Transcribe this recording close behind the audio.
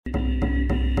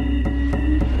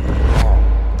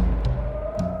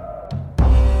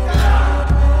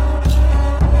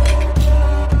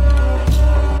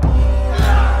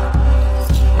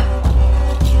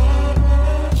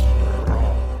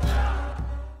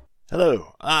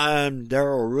Hello, I'm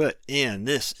Daryl Root, and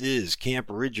this is Camp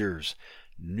Ridger's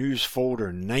News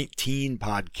Folder 19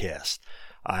 podcast.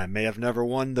 I may have never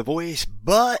won The Voice,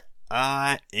 but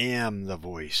I am the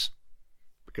voice.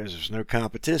 Because there's no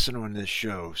competition on this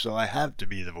show, so I have to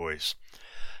be the voice.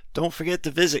 Don't forget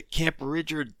to visit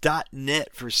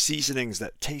CampRidger.net for seasonings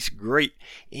that taste great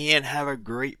and have a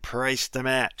great price to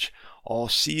match. All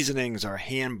seasonings are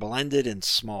hand blended in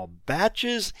small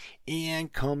batches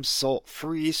and come salt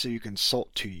free, so you can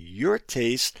salt to your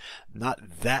taste,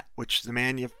 not that which the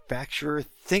manufacturer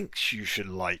thinks you should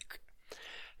like.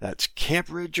 That's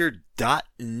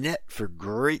CampRidger.net for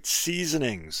great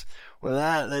seasonings. With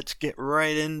that, let's get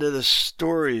right into the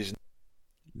stories.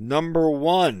 Number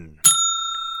 1.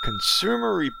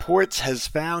 Consumer Reports has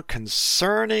found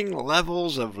concerning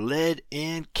levels of lead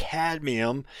and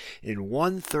cadmium in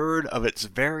 1/3 of its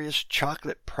various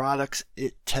chocolate products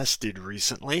it tested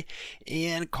recently,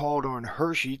 and called on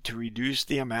Hershey to reduce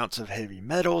the amounts of heavy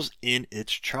metals in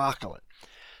its chocolate.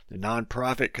 The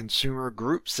nonprofit consumer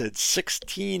group said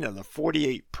 16 of the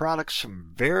 48 products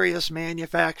from various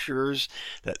manufacturers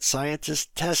that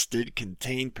scientists tested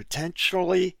contained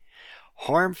potentially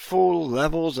harmful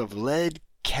levels of lead,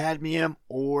 cadmium,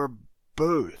 or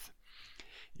both.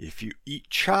 If you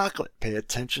eat chocolate, pay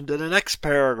attention to the next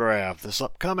paragraph, this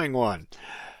upcoming one.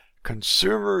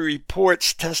 Consumer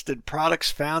Reports tested products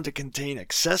found to contain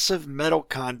excessive metal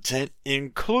content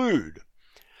include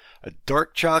a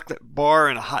dark chocolate bar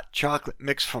and a hot chocolate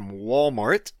mix from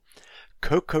Walmart,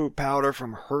 cocoa powder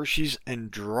from Hershey's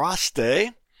and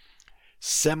Droste,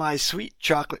 semi-sweet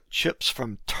chocolate chips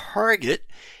from Target,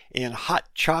 and hot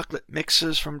chocolate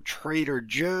mixes from Trader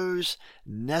Joe's,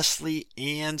 Nestle,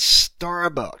 and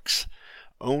Starbucks.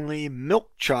 Only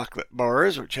milk chocolate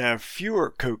bars, which have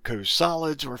fewer cocoa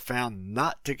solids, were found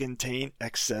not to contain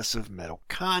excessive metal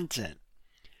content.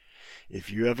 If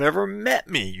you have ever met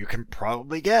me, you can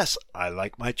probably guess I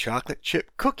like my chocolate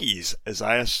chip cookies, as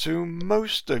I assume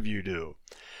most of you do.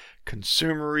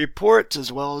 Consumer Reports,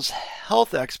 as well as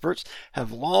health experts,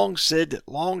 have long said that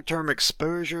long-term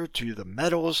exposure to the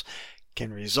metals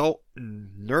can result in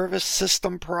nervous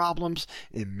system problems,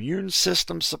 immune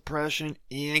system suppression,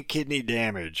 and kidney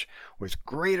damage, with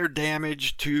greater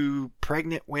damage to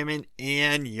pregnant women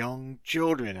and young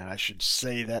children. And I should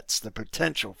say that's the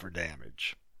potential for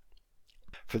damage.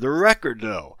 For the record,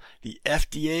 though, the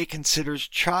FDA considers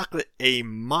chocolate a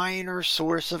minor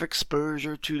source of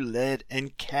exposure to lead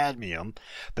and cadmium,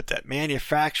 but that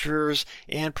manufacturers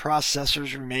and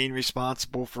processors remain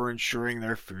responsible for ensuring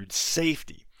their food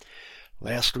safety.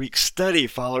 Last week's study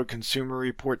followed Consumer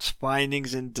Reports'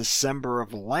 findings in December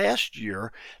of last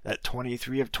year that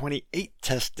 23 of 28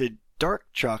 tested dark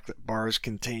chocolate bars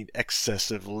contained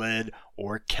excessive lead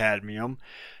or cadmium,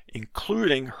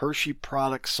 including Hershey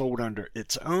products sold under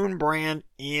its own brand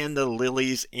and the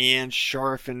Lily's and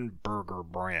Scharfenberger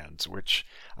brands, which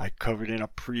I covered in a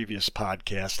previous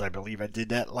podcast. I believe I did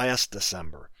that last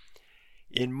December.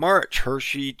 In March,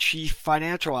 Hershey Chief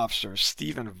Financial Officer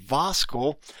Stephen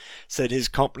Voskuil said his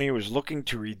company was looking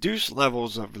to reduce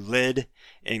levels of lead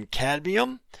and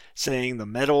cadmium, saying the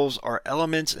metals are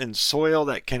elements in soil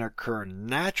that can occur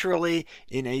naturally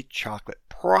in a chocolate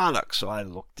product. So I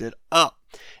looked it up.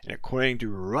 And according to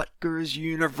Rutgers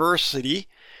University,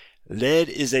 lead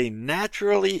is a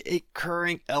naturally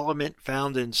occurring element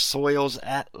found in soils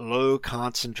at low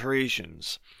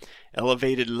concentrations.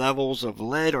 Elevated levels of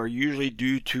lead are usually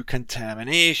due to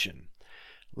contamination.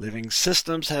 Living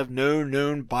systems have no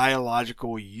known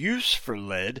biological use for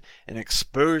lead, and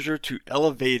exposure to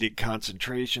elevated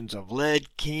concentrations of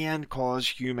lead can cause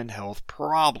human health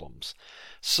problems.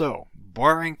 So,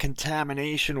 barring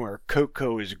contamination where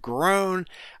cocoa is grown,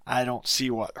 I don't see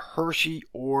what Hershey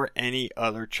or any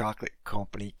other chocolate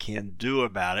company can do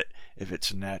about it if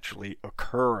it's naturally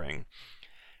occurring.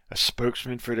 A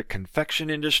spokesman for the confection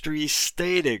industry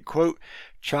stated, quote,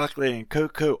 "Chocolate and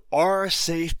cocoa are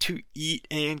safe to eat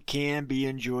and can be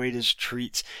enjoyed as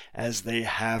treats as they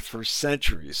have for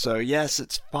centuries." So yes,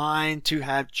 it's fine to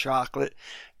have chocolate,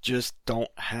 just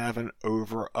don't have an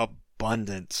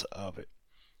overabundance of it.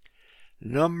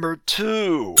 Number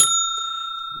 2.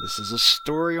 This is a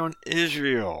story on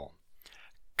Israel.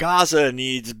 Gaza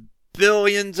needs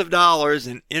billions of dollars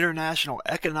in international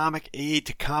economic aid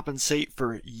to compensate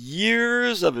for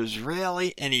years of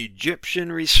Israeli and Egyptian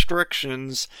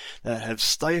restrictions that have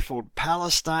stifled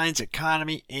Palestine's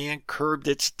economy and curbed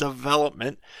its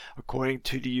development, according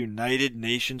to the United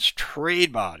Nations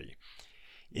trade body.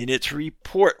 In its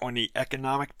report on the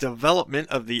economic development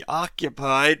of the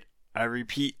occupied, I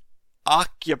repeat,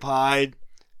 occupied,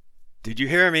 did you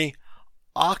hear me?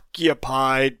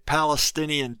 Occupied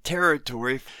Palestinian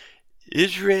territory,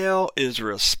 Israel is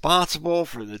responsible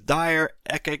for the dire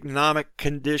economic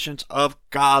conditions of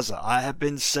Gaza. I have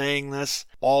been saying this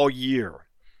all year.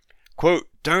 Quote,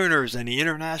 donors and the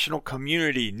international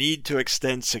community need to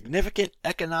extend significant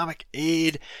economic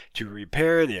aid to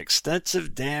repair the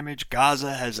extensive damage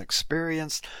Gaza has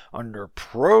experienced under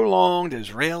prolonged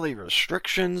Israeli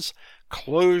restrictions,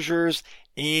 closures,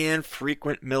 and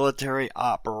frequent military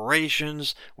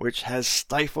operations, which has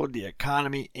stifled the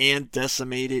economy and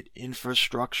decimated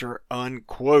infrastructure,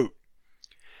 unquote.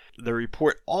 The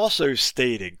report also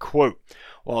stated, quote,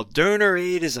 while donor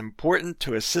aid is important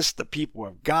to assist the people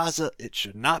of Gaza, it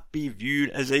should not be viewed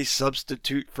as a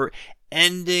substitute for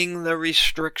ending the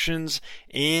restrictions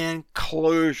and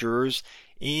closures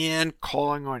and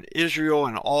calling on Israel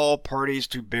and all parties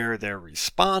to bear their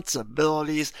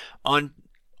responsibilities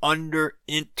under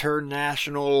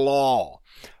international law.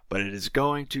 But it is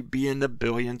going to be in the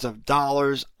billions of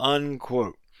dollars,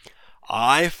 unquote.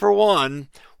 I, for one,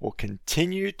 will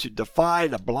continue to defy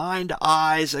the blind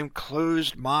eyes and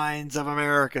closed minds of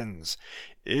Americans.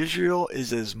 Israel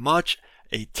is as much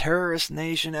a terrorist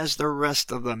nation as the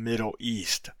rest of the Middle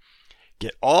East.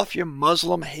 Get off your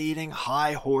Muslim-hating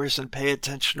high horse and pay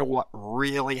attention to what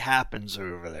really happens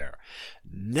over there.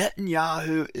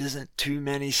 Netanyahu isn't too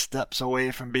many steps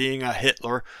away from being a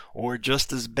Hitler or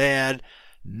just as bad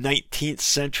 19th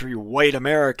century white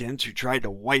Americans who tried to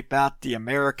wipe out the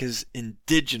America's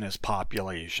indigenous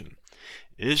population.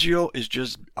 Israel is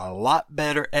just a lot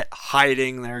better at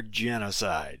hiding their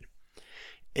genocide.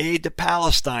 Aid to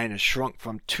Palestine has shrunk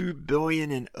from $2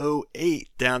 billion in 2008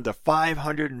 down to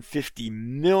 $550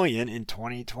 million in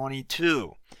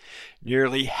 2022.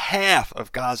 Nearly half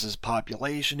of Gaza's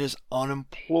population is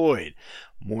unemployed.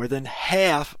 More than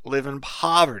half live in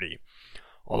poverty.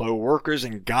 Although workers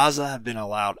in Gaza have been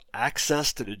allowed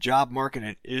access to the job market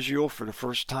in Israel for the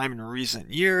first time in recent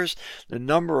years, the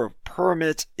number of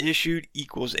permits issued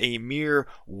equals a mere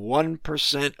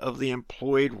 1% of the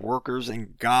employed workers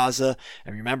in Gaza.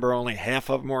 And remember, only half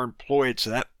of them are employed,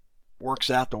 so that works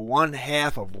out to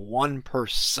 1/2 of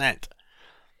 1%.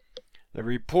 The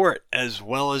report, as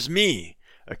well as me,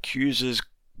 accuses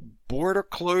border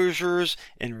closures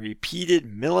and repeated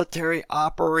military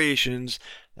operations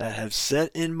that have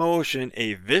set in motion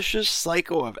a vicious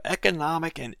cycle of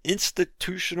economic and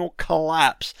institutional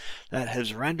collapse that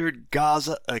has rendered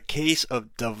Gaza a case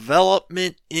of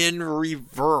development in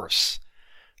reverse.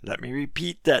 Let me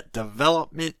repeat that,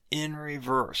 development in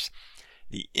reverse.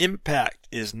 The impact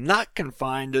is not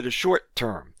confined to the short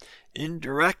term.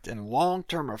 Indirect and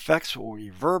long-term effects will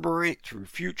reverberate through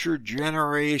future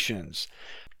generations.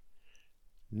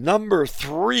 Number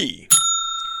 3.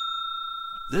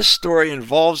 This story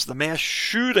involves the mass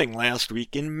shooting last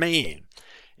week in Maine.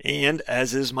 And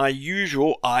as is my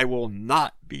usual, I will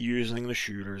not be using the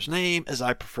shooter's name as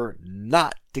I prefer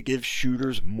not to give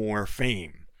shooters more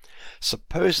fame.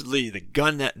 Supposedly, the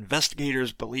gun that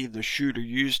investigators believe the shooter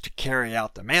used to carry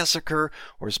out the massacre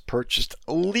was purchased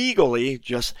illegally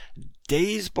just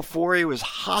days before he was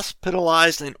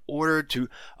hospitalized in order to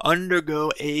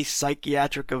undergo a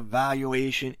psychiatric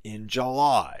evaluation in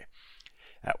July.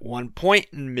 At one point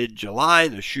in mid-July,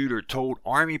 the shooter told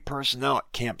Army personnel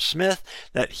at Camp Smith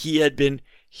that he had been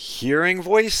hearing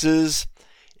voices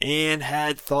and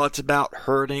had thoughts about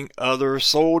hurting other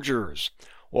soldiers.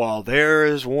 While there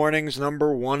is warnings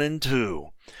number 1 and 2.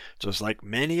 Just like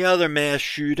many other mass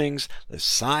shootings, the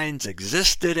signs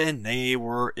existed and they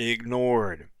were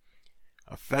ignored.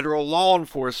 A federal law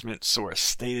enforcement source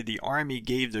stated the Army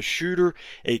gave the shooter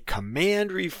a command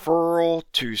referral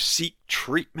to seek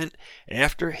treatment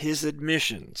after his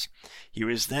admissions. He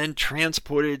was then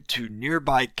transported to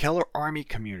nearby Keller Army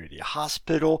Community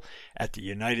Hospital at the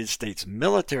United States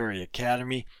Military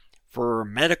Academy for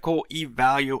medical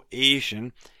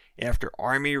evaluation after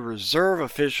Army Reserve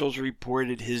officials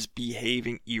reported his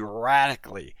behaving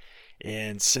erratically.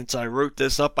 And since I wrote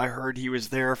this up, I heard he was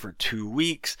there for 2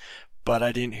 weeks, but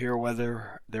I didn't hear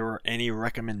whether there were any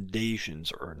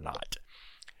recommendations or not.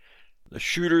 The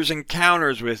shooter's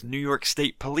encounters with New York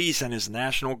State Police and his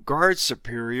National Guard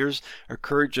superiors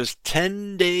occurred just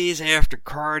 10 days after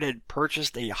Card had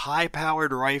purchased a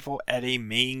high-powered rifle at a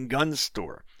Maine gun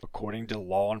store, according to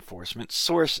law enforcement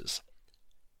sources.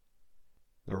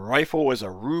 The rifle was a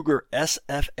Ruger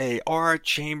SFAR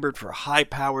chambered for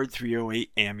high-powered .308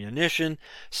 ammunition,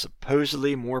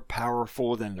 supposedly more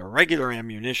powerful than the regular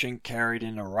ammunition carried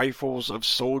in the rifles of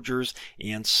soldiers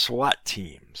and SWAT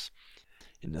teams.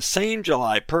 In the same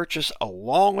July purchase,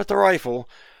 along with the rifle,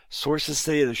 sources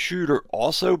say the shooter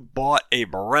also bought a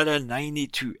Beretta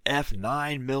 92F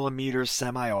 9mm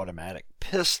semi-automatic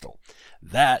pistol.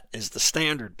 That is the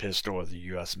standard pistol of the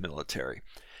U.S. military.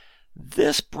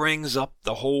 This brings up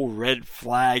the whole red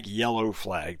flag, yellow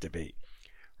flag debate.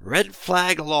 Red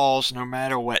flag laws, no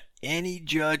matter what any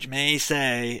judge may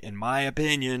say, in my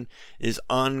opinion, is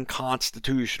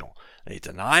unconstitutional. They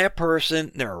deny a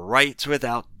person their rights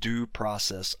without due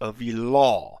process of the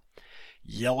law.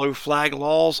 Yellow flag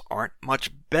laws aren't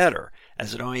much better,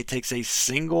 as it only takes a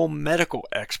single medical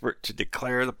expert to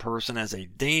declare the person as a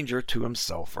danger to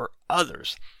himself or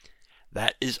others.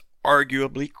 That is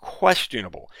arguably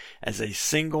questionable, as a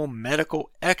single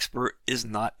medical expert is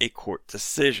not a court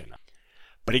decision.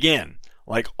 But again,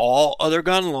 like all other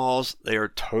gun laws, they are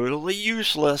totally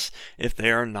useless if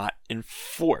they are not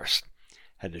enforced.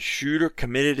 Had the shooter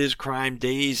committed his crime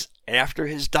days after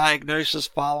his diagnosis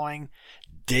following,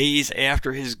 days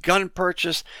after his gun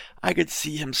purchase, I could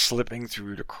see him slipping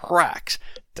through the cracks.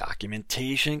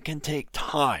 Documentation can take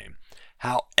time.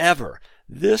 However,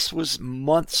 this was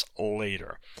months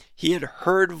later. He had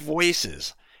heard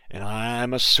voices, and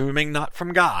I'm assuming not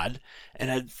from God, and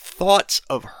had thoughts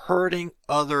of hurting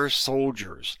other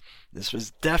soldiers. This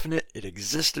was definite. It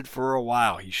existed for a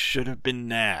while. He should have been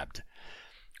nabbed.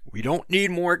 We don't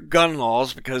need more gun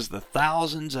laws because the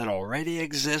thousands that already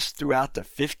exist throughout the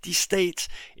 50 states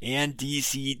and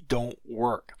D.C. don't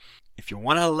work. If you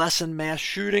want to lessen mass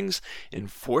shootings,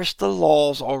 enforce the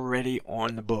laws already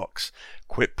on the books.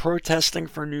 Quit protesting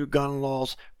for new gun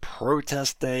laws.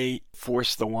 Protest day,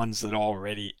 force the ones that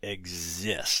already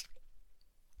exist.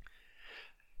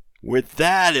 With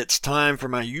that, it's time for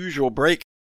my usual break.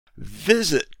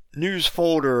 Visit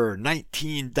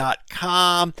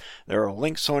newsfolder19.com. There are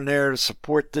links on there to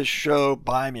support this show.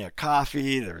 Buy me a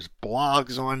coffee. There's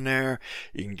blogs on there.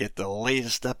 You can get the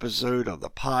latest episode of the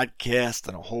podcast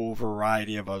and a whole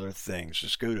variety of other things.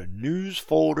 Just go to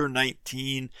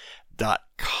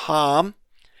newsfolder19.com.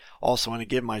 Also want to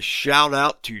give my shout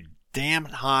out to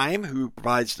Damheim, who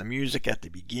provides the music at the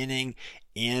beginning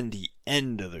and the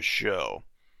end of the show.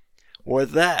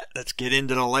 With that, let's get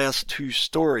into the last two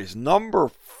stories. Number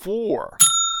 4.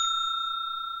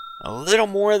 A little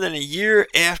more than a year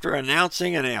after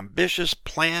announcing an ambitious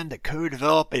plan to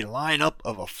co-develop a lineup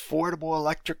of affordable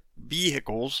electric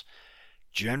vehicles,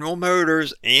 General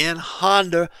Motors and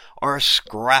Honda are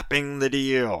scrapping the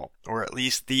deal, or at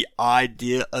least the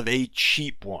idea of a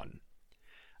cheap one.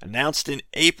 Announced in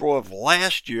April of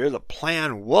last year, the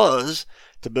plan was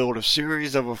to build a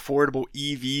series of affordable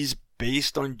EVs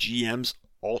based on GM's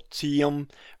Ultium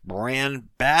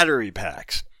brand battery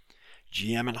packs.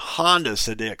 GM and Honda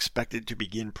said they expected to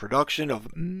begin production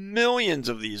of millions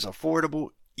of these affordable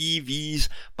EVs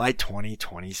by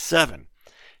 2027.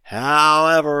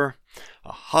 However,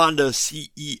 a Honda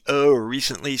CEO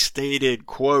recently stated,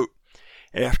 quote,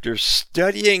 "After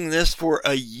studying this for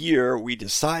a year, we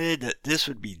decided that this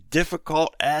would be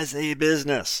difficult as a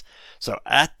business. So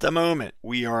at the moment,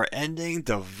 we are ending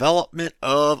development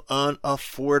of an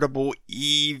affordable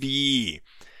EV.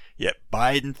 Yet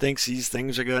Biden thinks these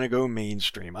things are going to go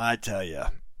mainstream. I tell you,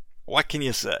 what can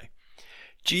you say?"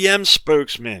 GM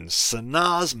spokesman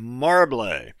Sanaz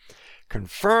Marble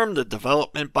confirmed the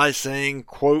development by saying,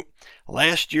 quote,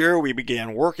 "Last year we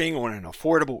began working on an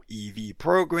affordable EV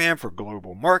program for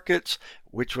global markets,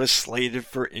 which was slated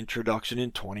for introduction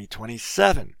in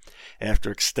 2027. After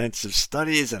extensive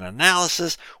studies and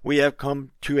analysis, we have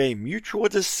come to a mutual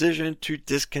decision to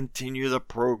discontinue the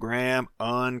program,"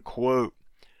 unquote.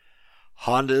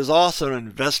 Honda is also an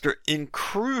investor in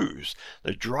Cruise,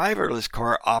 the driverless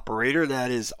car operator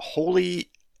that is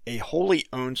a wholly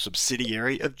owned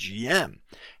subsidiary of GM.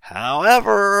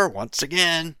 However, once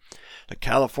again, the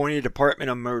California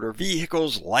Department of Motor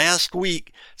Vehicles last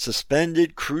week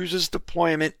suspended Cruise's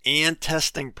deployment and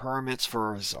testing permits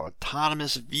for its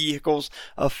autonomous vehicles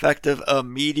effective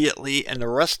immediately, and the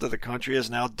rest of the country has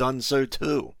now done so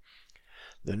too.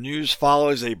 The news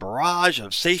follows a barrage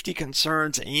of safety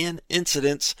concerns and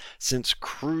incidents since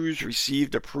Cruise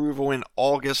received approval in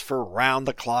August for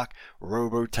round-the-clock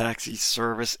robotaxi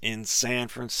service in San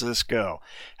Francisco.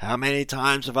 How many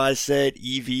times have I said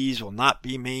EVs will not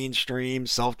be mainstream,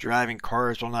 self-driving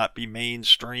cars will not be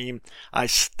mainstream? I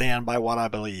stand by what I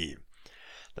believe.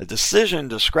 The decision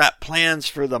to scrap plans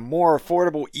for the more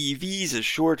affordable EVs is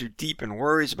sure to deepen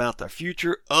worries about the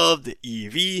future of the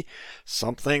EV,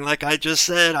 something like I just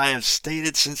said I have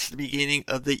stated since the beginning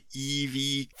of the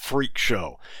EV freak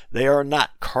show. They are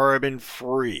not carbon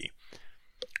free.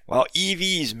 While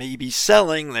EVs may be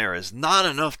selling, there is not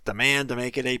enough demand to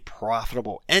make it a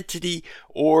profitable entity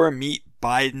or meet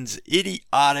Biden's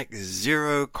idiotic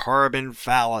zero carbon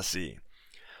fallacy.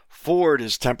 Ford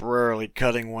is temporarily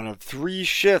cutting one of 3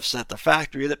 shifts at the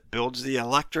factory that builds the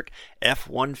electric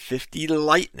F-150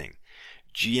 Lightning.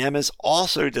 GM is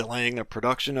also delaying the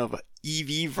production of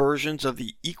EV versions of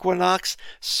the Equinox,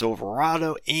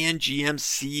 Silverado, and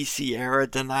GMC Sierra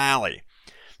Denali.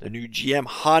 The new GM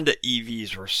Honda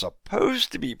EVs were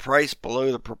supposed to be priced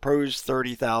below the proposed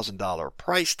 $30,000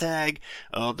 price tag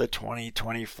of the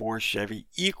 2024 Chevy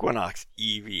Equinox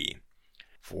EV.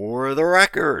 For the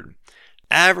record,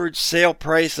 average sale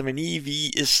price of an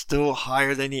EV is still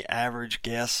higher than the average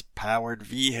gas-powered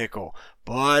vehicle,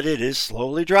 but it is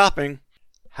slowly dropping.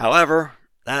 However,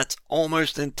 that's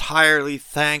almost entirely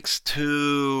thanks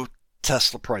to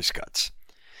Tesla price cuts.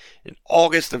 In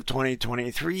August of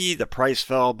 2023, the price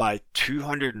fell by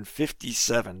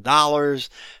 $257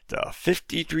 to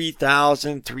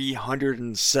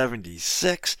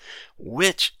 $53,376,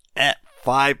 which at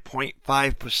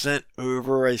 5.5%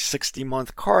 over a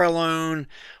 60-month car loan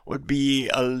would be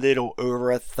a little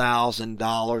over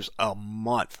 $1,000 a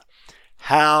month.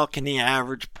 How can the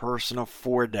average person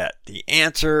afford that? The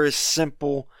answer is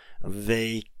simple: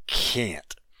 they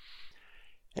can't.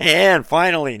 And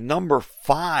finally, number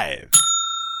 5,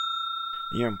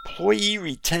 the Employee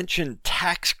Retention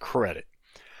Tax Credit,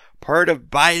 part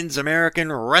of Biden's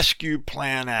American Rescue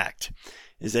Plan Act,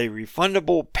 is a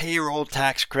refundable payroll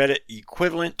tax credit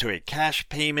equivalent to a cash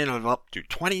payment of up to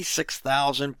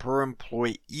 $26,000 per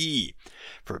employee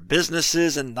for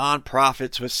businesses and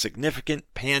nonprofits with significant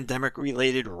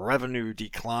pandemic-related revenue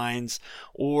declines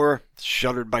or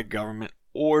shuttered by government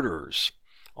orders,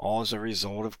 all as a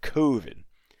result of COVID.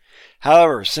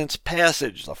 However, since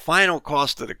passage, the final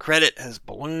cost of the credit has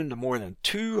ballooned to more than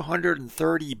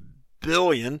 $230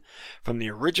 billion from the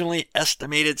originally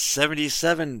estimated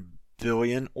 $77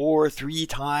 billion, or 3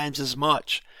 times as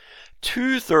much.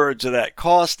 2/3 of that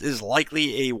cost is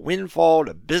likely a windfall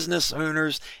to business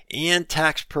owners and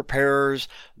tax preparers,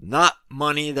 not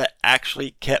money that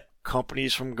actually kept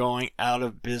companies from going out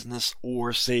of business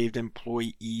or saved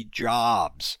employee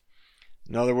jobs.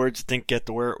 In other words, it didn't get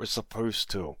to where it was supposed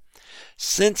to.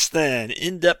 Since then,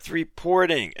 in-depth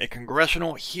reporting, a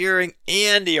congressional hearing,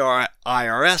 and the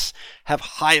IRS have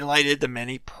highlighted the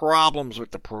many problems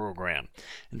with the program.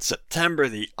 In September,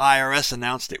 the IRS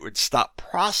announced it would stop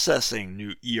processing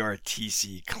new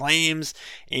ERTC claims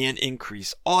and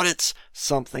increase audits,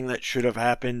 something that should have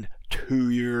happened 2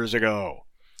 years ago.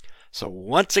 So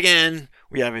once again,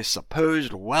 we have a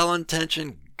supposed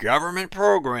well-intentioned government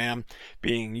program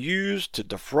being used to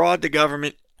defraud the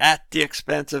government at the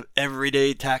expense of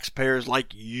everyday taxpayers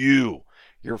like you,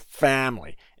 your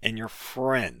family, and your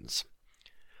friends.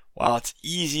 While it's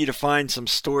easy to find some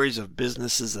stories of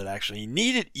businesses that actually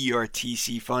needed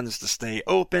ERTC funds to stay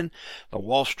open, the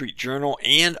Wall Street Journal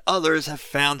and others have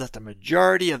found that the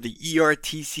majority of the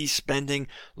ERTC spending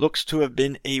looks to have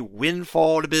been a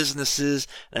windfall to businesses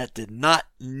that did not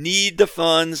need the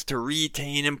funds to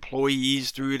retain employees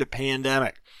through the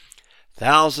pandemic.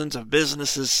 Thousands of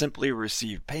businesses simply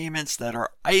receive payments that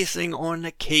are icing on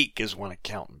the cake, as one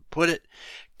accountant put it,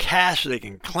 cash they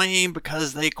can claim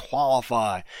because they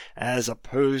qualify, as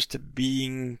opposed to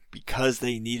being because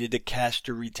they needed the cash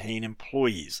to retain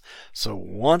employees. So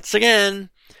once again,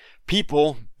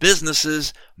 people,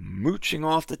 businesses, mooching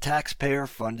off the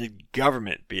taxpayer-funded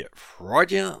government, be it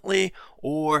fraudulently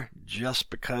or just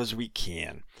because we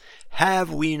can.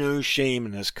 Have we no shame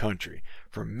in this country?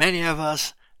 For many of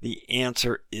us, the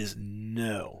answer is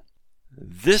no.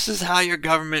 This is how your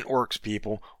government works,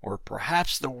 people, or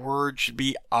perhaps the word should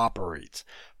be operates,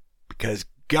 because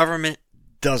government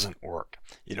doesn't work.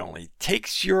 It only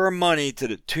takes your money to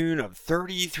the tune of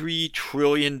 $33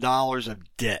 trillion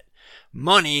of debt.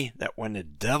 Money that, when the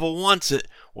devil wants it,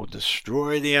 will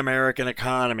destroy the American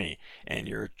economy, and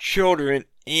your children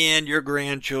and your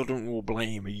grandchildren will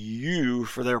blame you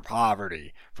for their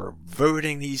poverty, for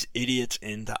voting these idiots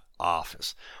into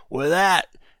office. With that,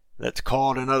 let's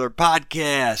call it another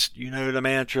podcast. You know the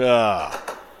mantra: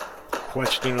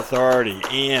 question authority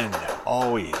and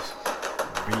always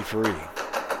be free.